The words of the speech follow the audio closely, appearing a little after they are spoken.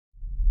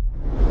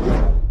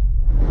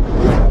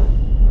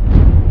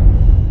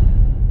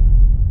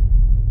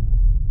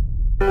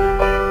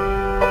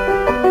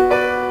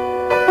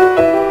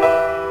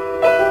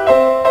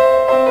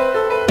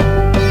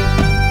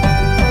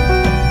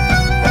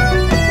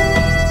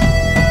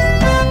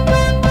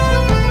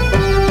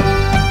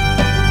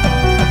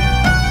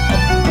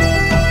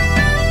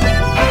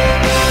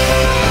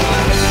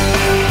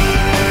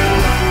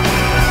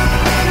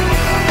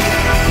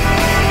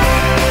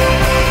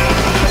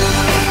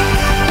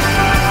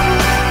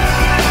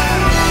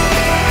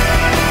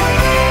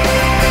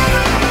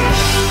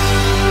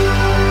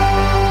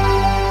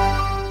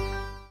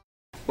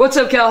What's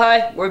up, Cal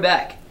High? We're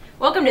back.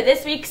 Welcome to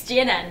this week's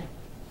GNN.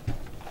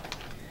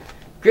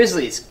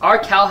 Grizzlies, our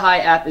Cal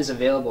High app is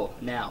available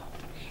now.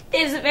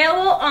 It is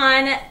available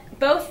on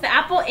both the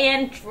Apple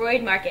and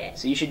Android market.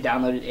 So you should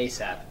download it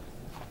ASAP.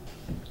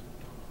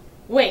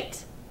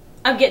 Wait,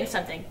 I'm getting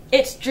something.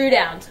 It's Drew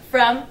Downs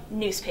from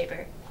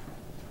Newspaper.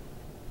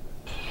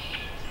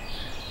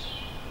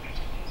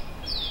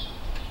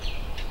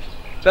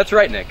 That's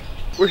right, Nick.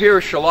 We're here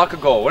with Shalaka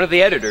Gold, one of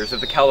the editors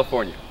of the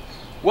Californian.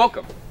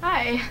 Welcome.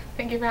 Hi,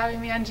 thank you for having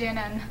me on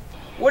GNN.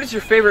 What is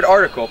your favorite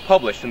article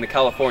published in the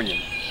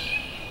Californian?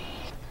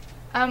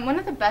 One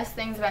of the best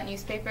things about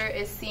newspaper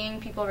is seeing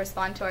people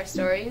respond to our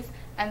stories.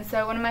 And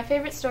so one of my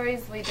favorite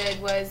stories we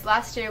did was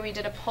last year we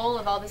did a poll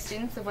of all the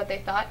students of what they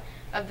thought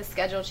of the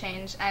schedule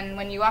change. And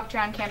when you walked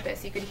around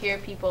campus, you could hear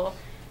people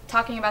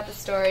talking about the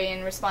story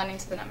and responding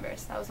to the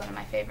numbers. That was one of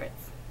my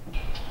favorites.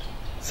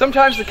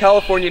 Sometimes the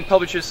Californian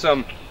publishes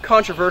some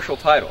controversial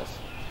titles.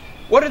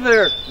 What are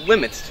their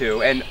limits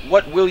to, and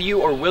what will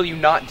you or will you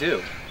not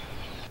do?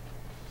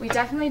 We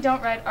definitely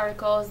don't write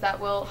articles that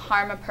will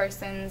harm a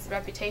person's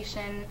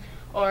reputation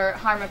or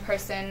harm a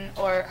person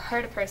or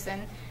hurt a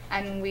person,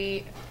 and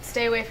we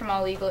stay away from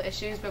all legal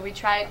issues, but we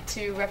try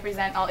to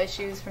represent all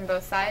issues from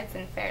both sides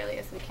and fairly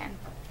as we can.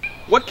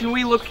 What can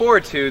we look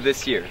forward to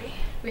this year?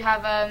 We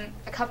have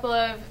a couple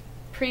of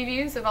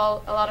previews of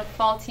a lot of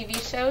fall TV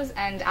shows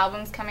and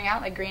albums coming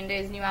out, like Green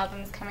Day's new album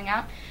is coming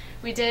out.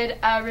 We did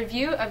a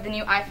review of the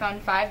new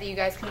iPhone 5 that you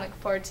guys can look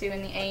forward to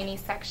in the A&E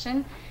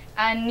section.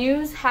 And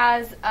News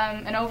has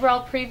an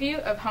overall preview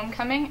of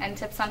Homecoming and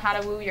tips on how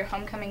to woo your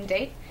homecoming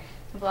date.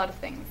 There's a lot of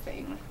things that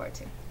you can look forward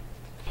to.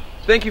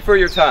 Thank you for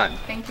your time.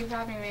 Thank you for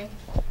having me.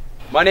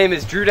 My name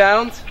is Drew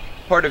Downs,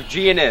 part of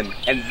GNN,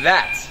 and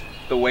that's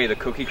the way the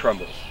cookie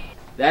crumbles.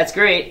 That's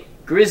great.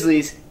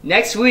 Grizzlies,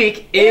 next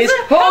week is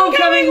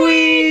Homecoming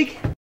Week!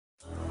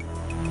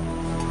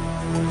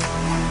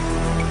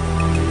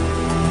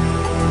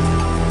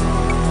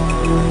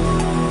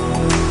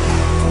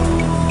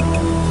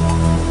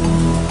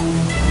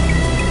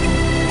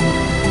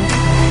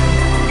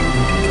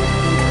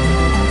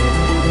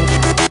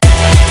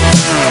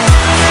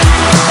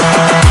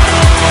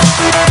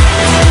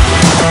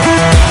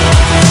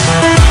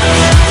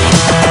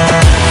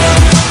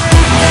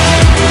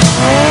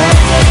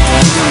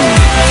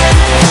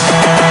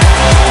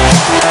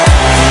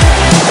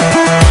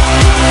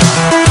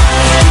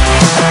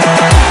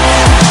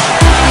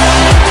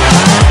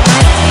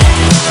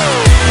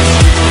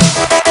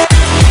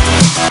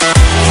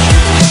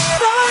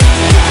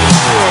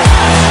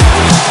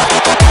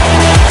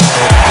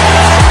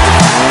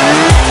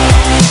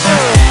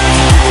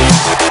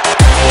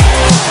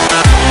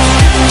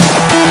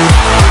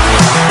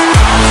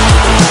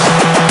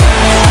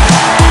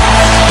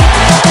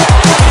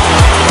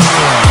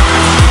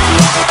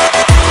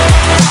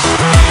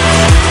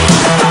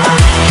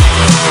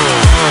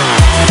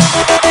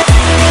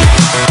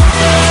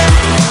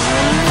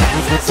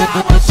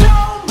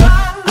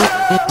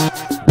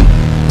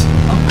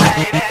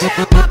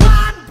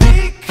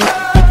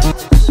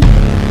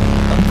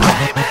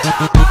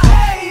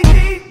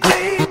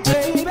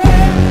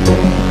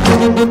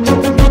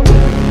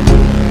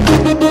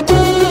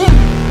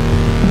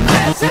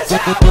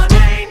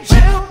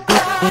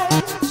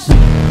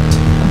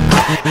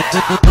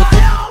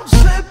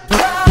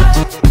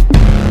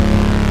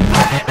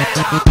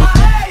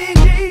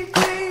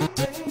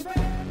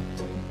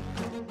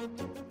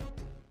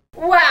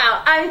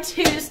 Wow, I'm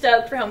too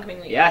stoked for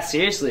Homecoming Week. Yeah,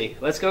 seriously.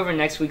 Let's go over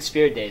next week's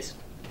Spirit Days.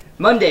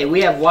 Monday,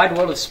 we have Wide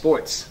World of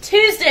Sports.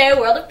 Tuesday,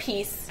 World of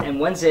Peace. And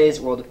Wednesday is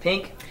World of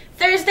Pink.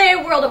 Thursday,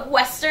 World of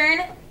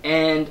Western.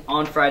 And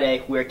on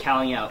Friday, we're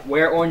calling out.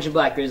 Wear orange and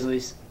black,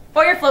 Grizzlies.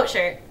 Or your float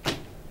shirt.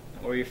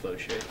 Or your float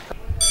shirt.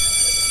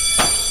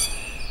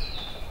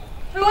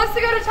 Who wants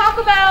to go to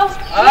Taco Bell?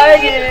 I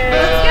do!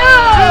 Let's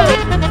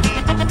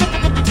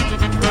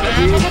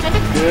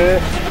go!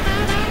 Good.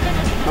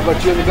 How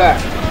about you in the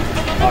back?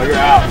 Oh, you're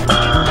out.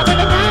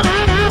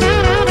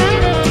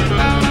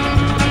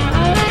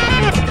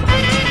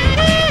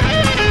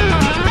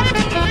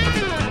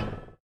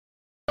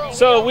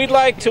 So we'd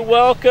like to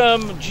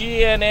welcome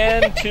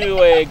GNN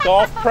to a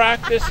golf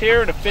practice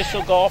here, an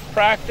official golf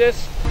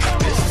practice.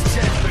 This is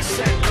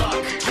 10%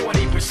 luck,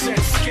 20%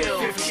 skill,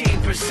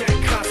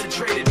 15%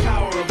 concentrated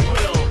power of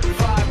will,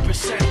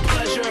 5%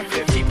 pleasure,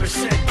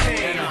 50%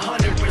 pain, and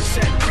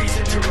 100%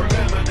 reason to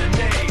remember the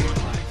name.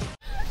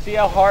 See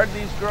how hard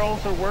these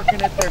girls are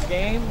working at their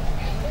game?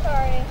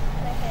 Sorry.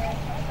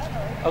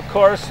 Of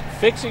course,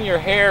 fixing your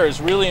hair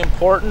is really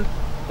important.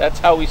 That's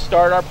how we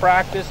start our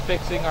practice,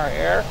 fixing our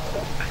hair.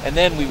 And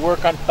then we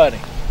work on putting.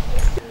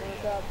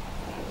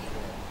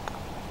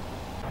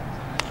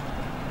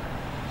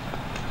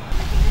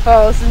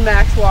 Oh, this is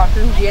Max Walker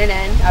from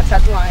GNN,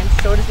 outside the lines.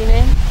 So what is your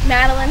name?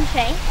 Madeline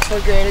Shank.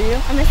 What grade are you?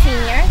 I'm a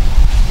senior.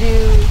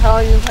 How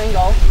long have you been playing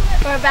golf?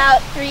 For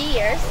about 3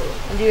 years.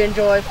 And do you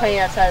enjoy playing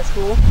outside of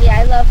school? Yeah,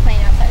 I love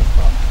playing outside of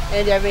school.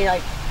 And do you have any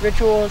like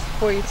rituals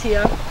before you tee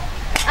up?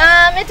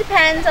 It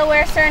depends. I'll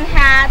wear certain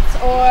hats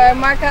or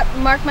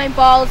mark my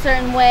ball a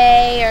certain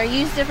way or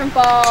use different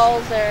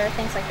balls or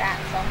things like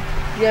that. So.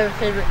 Do you have a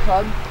favorite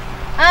club?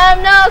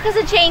 No, because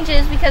it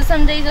changes. Because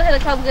some days you'll hit a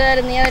club good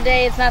and the other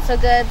day it's not so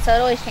good. So it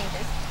always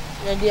changes.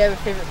 And do you have a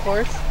favorite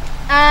course?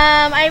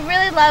 I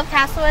really love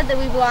Castlewood. That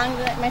we belong.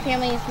 My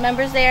family's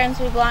members there, and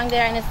so we belong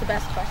there, and it's the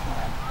best course in the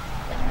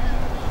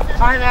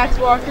world. I'm Max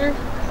Walker,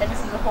 and this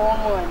is a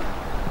hole-in-one.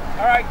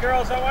 All right,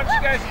 girls, I want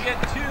you guys to get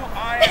 2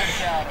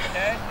 irons out,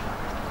 okay?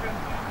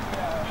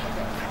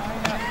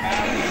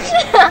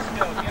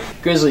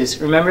 Grizzlies,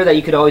 remember that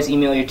you could always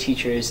email your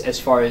teachers as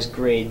far as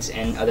grades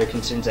and other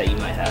concerns that you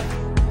might have.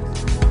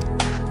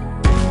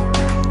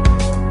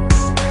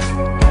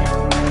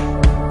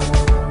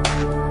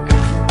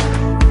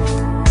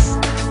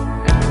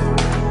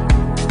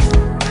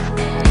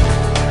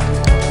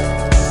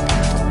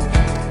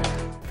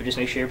 But just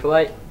make sure you're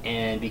polite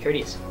and be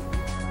courteous.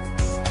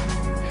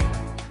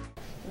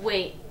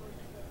 Wait,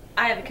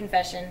 I have a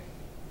confession.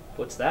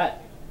 What's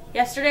that?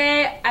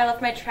 Yesterday, I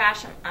left my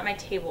trash on my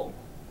table.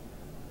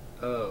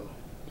 Oh,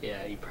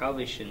 yeah, you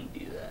probably shouldn't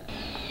do that.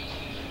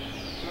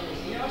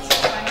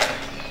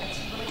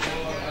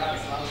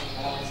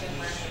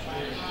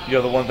 You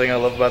know the one thing I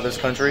love about this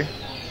country?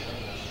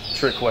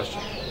 Trick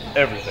question.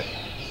 Everything.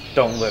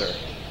 Don't litter.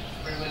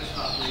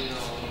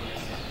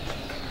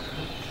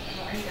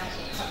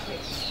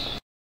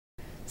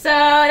 So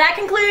that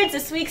concludes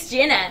this week's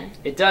GNN.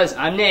 It does.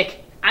 I'm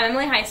Nick. I'm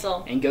Emily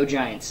Heisel. And go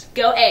Giants.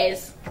 Go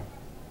A's.